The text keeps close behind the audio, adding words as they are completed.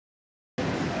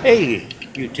Hey,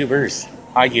 YouTubers,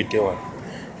 how you doing?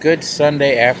 Good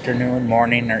Sunday afternoon,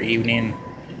 morning, or evening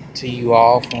to you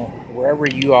all from wherever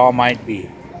you all might be.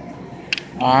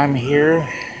 I'm here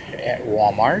at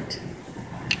Walmart.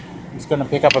 I'm just gonna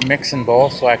pick up a mixing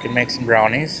bowl so I can make some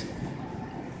brownies,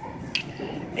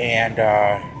 and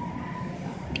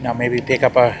maybe pick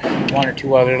up a one or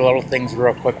two other little things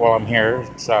real quick while I'm here.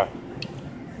 It's a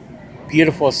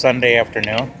beautiful Sunday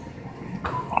afternoon.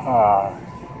 Uh,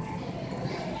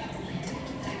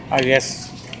 I guess,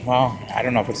 well, I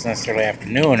don't know if it's necessarily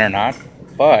afternoon or not,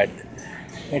 but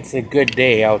it's a good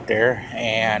day out there,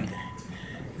 and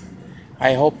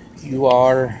I hope you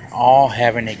are all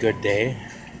having a good day,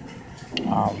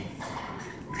 um,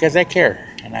 because I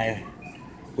care, and I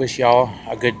wish y'all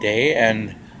a good day, and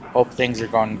hope things are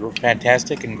going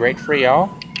fantastic and great for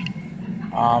y'all.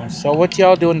 So what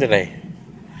y'all doing today?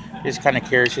 Just kind of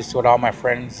curious as to what all my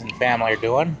friends and family are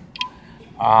doing,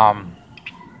 um,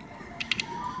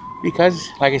 because,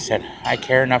 like I said, I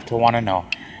care enough to want to know,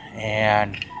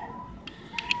 and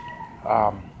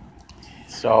um,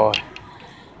 so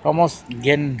almost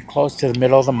getting close to the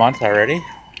middle of the month already.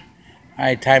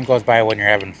 Time goes by when you're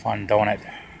having fun, don't it?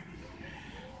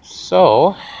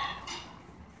 So,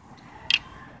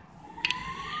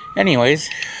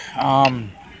 anyways,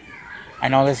 um, I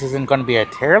know this isn't going to be a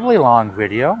terribly long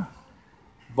video,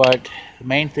 but the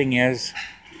main thing is,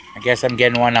 I guess I'm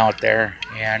getting one out there,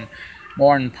 and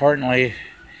more importantly,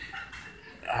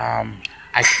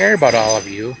 I care about all of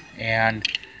you, and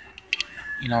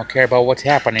care about what's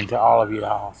happening to all of you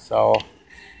all. So,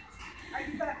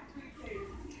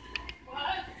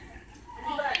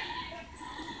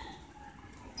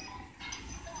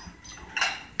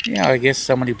 I guess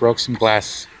somebody broke some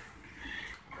glassware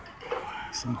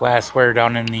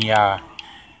down in the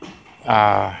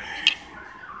uh,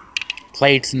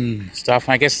 plates and stuff.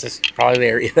 And I guess that's probably the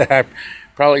area that I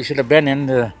probably should have been in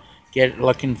to get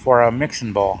looking for a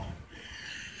mixing bowl.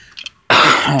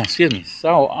 Excuse me.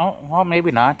 So, well,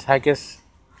 maybe not. I guess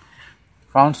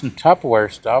found some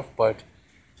Tupperware stuff, but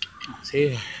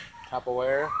see,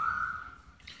 Tupperware.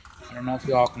 I don't know if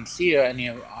you all can see any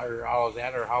of or all of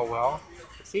that or how well.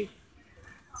 But see,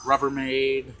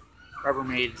 Rubbermaid,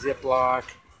 Rubbermaid Ziploc.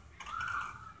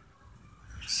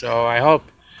 So I hope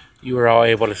you were all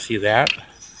able to see that.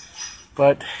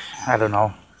 But I don't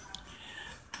know.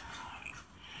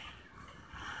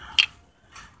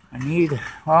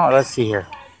 Well, let's see here.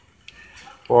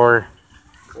 For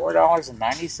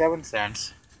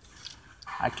 $4.97,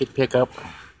 I could pick up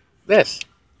this,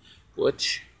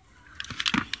 which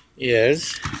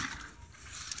is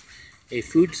a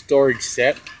food storage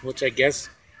set, which I guess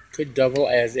could double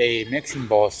as a mixing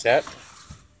bowl set.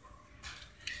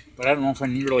 But I don't know if I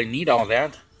really need all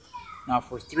that. Now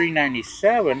for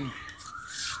 $3.97,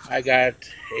 I got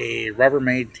a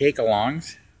Rubbermaid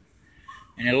take-alongs,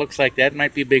 and it looks like that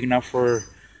might be big enough for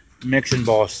a mixing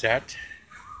bowl set.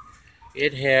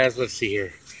 It has, let's see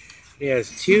here, it has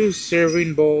 2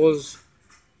 serving bowls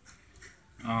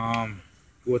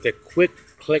with a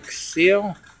quick click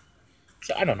seal.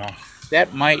 So I don't know.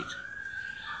 That might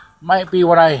be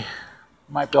what I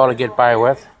might be able to get by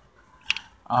with.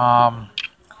 I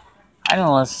don't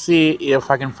know. Let's see if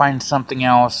I can find something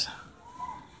else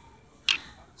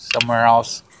somewhere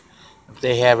else. If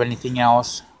they have anything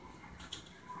else.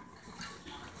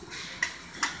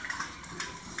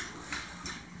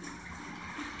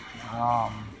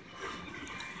 Um,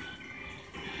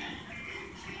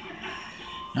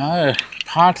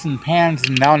 Pots and pans,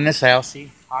 and down this aisle,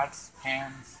 see pots,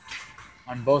 pans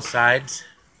on both sides.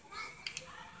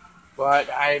 But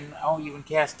I don't even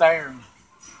cast iron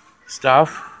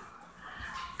stuff.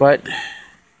 But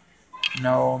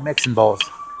no mixing bowls.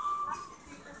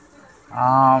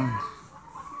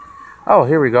 Oh,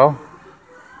 here we go.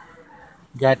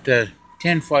 Got the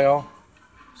tinfoil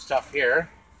stuff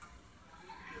here.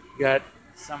 Got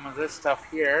some of this stuff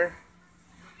here.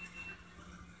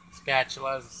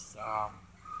 Spatulas,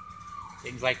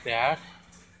 things like that.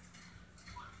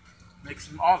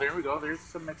 Oh, there we go. There's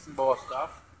some mixing bowl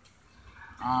stuff.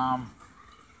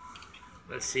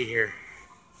 Let's see here.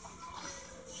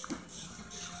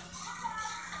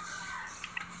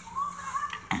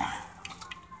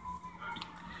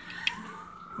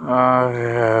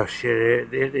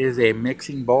 Shit! It is a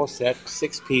mixing bowl set,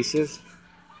 6 pieces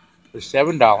for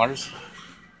 $7,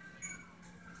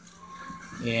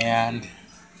 and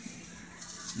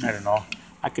I don't know.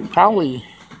 I could probably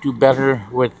do better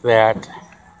with that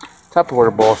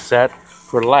Tupperware bowl set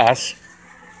for less.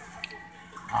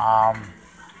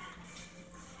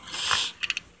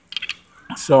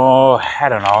 So I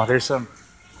don't know. There's some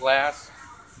glass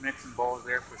mixing bowls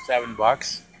there for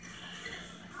 $7.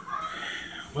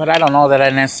 But I don't know that I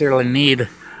necessarily need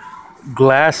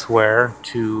glassware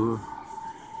to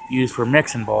use for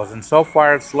mixing bowls. And so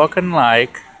far it's looking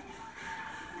like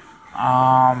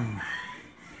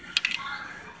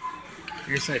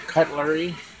here's a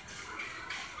cutlery,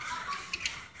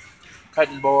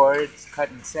 cutting boards,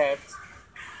 cutting sets.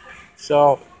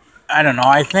 So I don't know,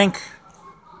 I think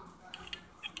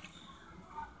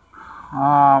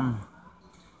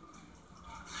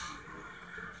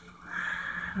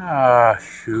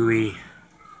shooey.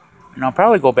 And I'll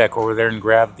probably go back over there and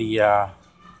grab the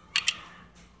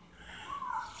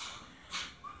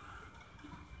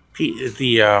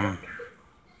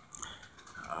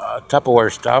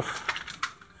Tupperware stuff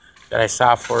that I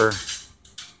saw for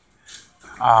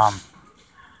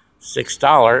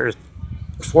 $6,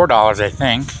 $4, I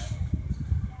think.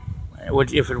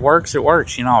 If it works, it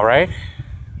works, you know, right?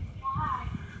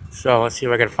 So let's see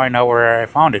if I can find out where I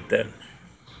found it then.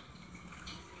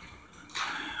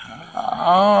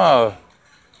 Oh,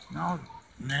 no,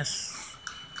 this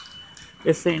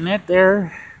ain't it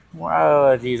there.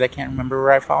 Wow, geez, I can't remember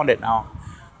where I found it now.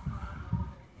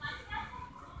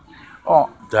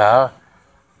 Oh, duh.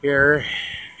 Here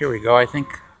we go, I think.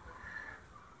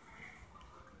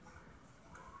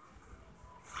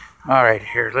 All right,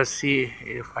 here, let's see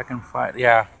if I can find,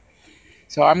 yeah.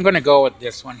 So I'm going to go with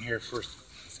this one here for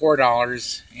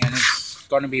 $4, and it's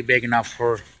going to be big enough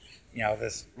for, you know,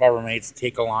 this Rubbermaid to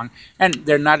take along. And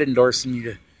they're not endorsing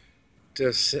you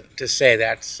to say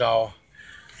that, so,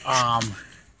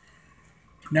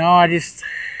 no, I just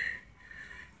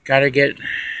got to get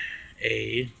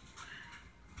I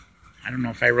don't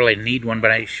know if I really need one, but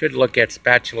I should look at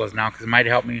spatulas now, because it might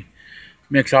help me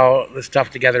mix all the stuff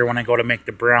together when I go to make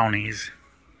the brownies.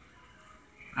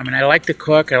 I mean, I like to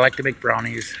cook, I like to make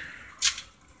brownies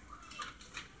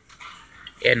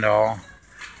and all,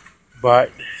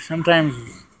 but sometimes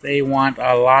they want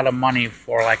a lot of money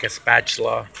for like a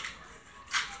spatula,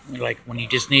 like when you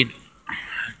just need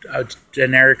a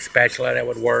generic spatula that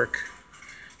would work.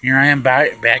 Here I am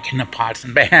back in the pots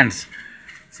and pans,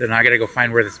 so now I gotta go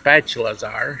find where the spatulas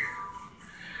are.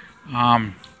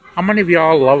 How many of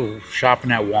y'all love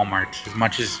shopping at Walmart as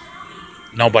much as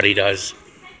nobody does?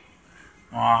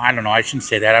 I don't know, I shouldn't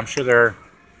say that. I'm sure there are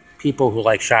people who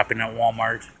like shopping at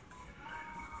Walmart.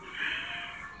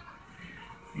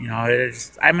 You know,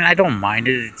 I mean, I don't mind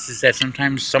it. It's just that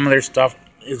sometimes some of their stuff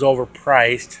is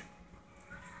overpriced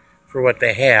for what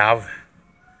they have.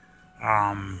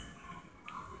 I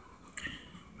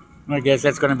guess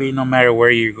that's going to be no matter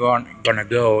where you're going to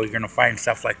go, you're going to find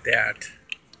stuff like that.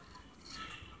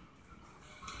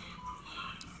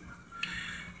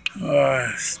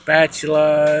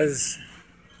 Spatulas.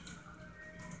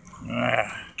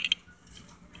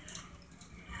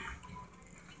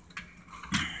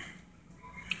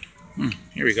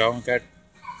 Here we go. Got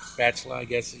spatula, I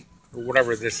guess, or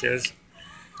whatever this is.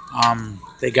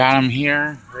 They got them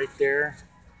here, right there,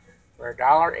 for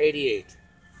 $1.88.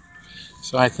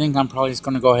 So I think I'm probably just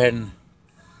going to go ahead and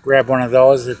grab one of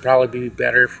those. It'd probably be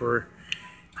better for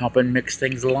helping mix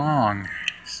things along.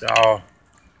 So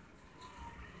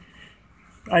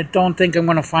I don't think I'm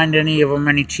going to find any of them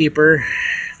any cheaper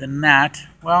than that.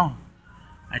 Well,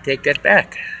 I take that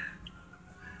back.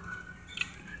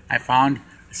 I found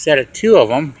a set of 2 of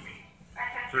them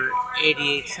for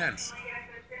 88 cents.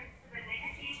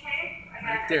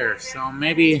 Right there. So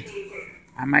maybe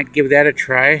I might give that a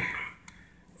try.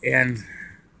 And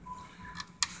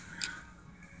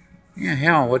yeah,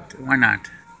 hell, why not?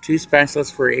 2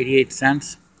 spatulas for 88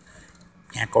 cents.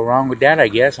 Can't go wrong with that, I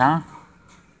guess, huh?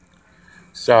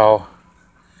 So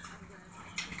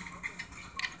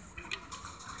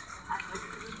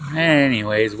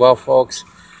anyways, well, folks,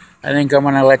 I think I'm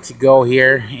gonna let you go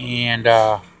here and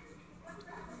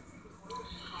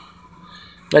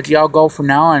let y'all go for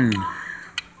now, and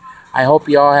I hope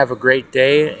y'all have a great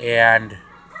day and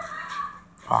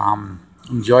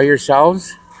enjoy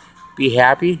yourselves. Be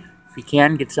happy. If you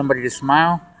can, get somebody to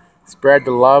smile, spread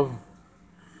the love,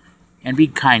 and be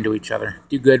kind to each other.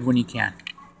 Do good when you can.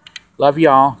 Love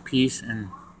y'all. Peace, and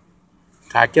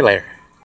talk to you later.